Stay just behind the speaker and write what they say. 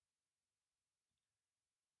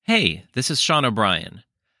Hey, this is Sean O'Brien.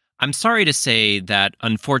 I'm sorry to say that,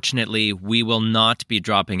 unfortunately, we will not be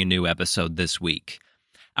dropping a new episode this week.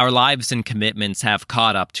 Our lives and commitments have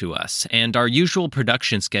caught up to us, and our usual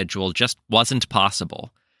production schedule just wasn't possible.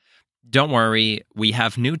 Don't worry, we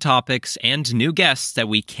have new topics and new guests that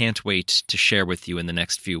we can't wait to share with you in the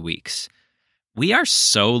next few weeks. We are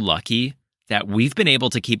so lucky that we've been able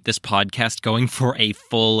to keep this podcast going for a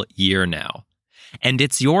full year now. And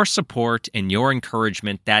it's your support and your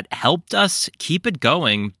encouragement that helped us keep it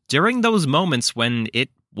going during those moments when it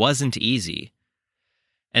wasn't easy.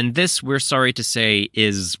 And this, we're sorry to say,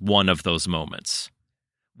 is one of those moments.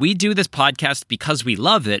 We do this podcast because we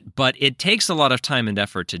love it, but it takes a lot of time and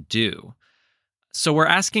effort to do. So we're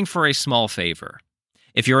asking for a small favor.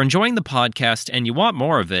 If you're enjoying the podcast and you want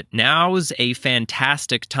more of it, now's a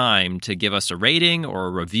fantastic time to give us a rating or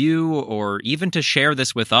a review or even to share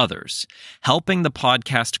this with others. Helping the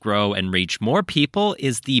podcast grow and reach more people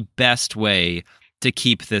is the best way to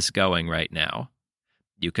keep this going right now.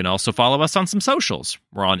 You can also follow us on some socials.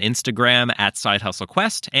 We're on Instagram at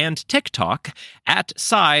SideHustleQuest and TikTok at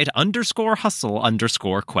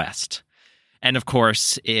 @side_hustle_quest. And of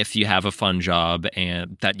course, if you have a fun job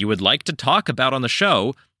and that you would like to talk about on the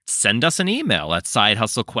show, send us an email at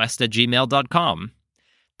sidehustlequest@gmail.com.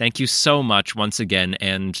 Thank you so much once again,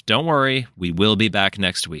 and don't worry, we will be back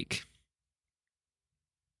next week.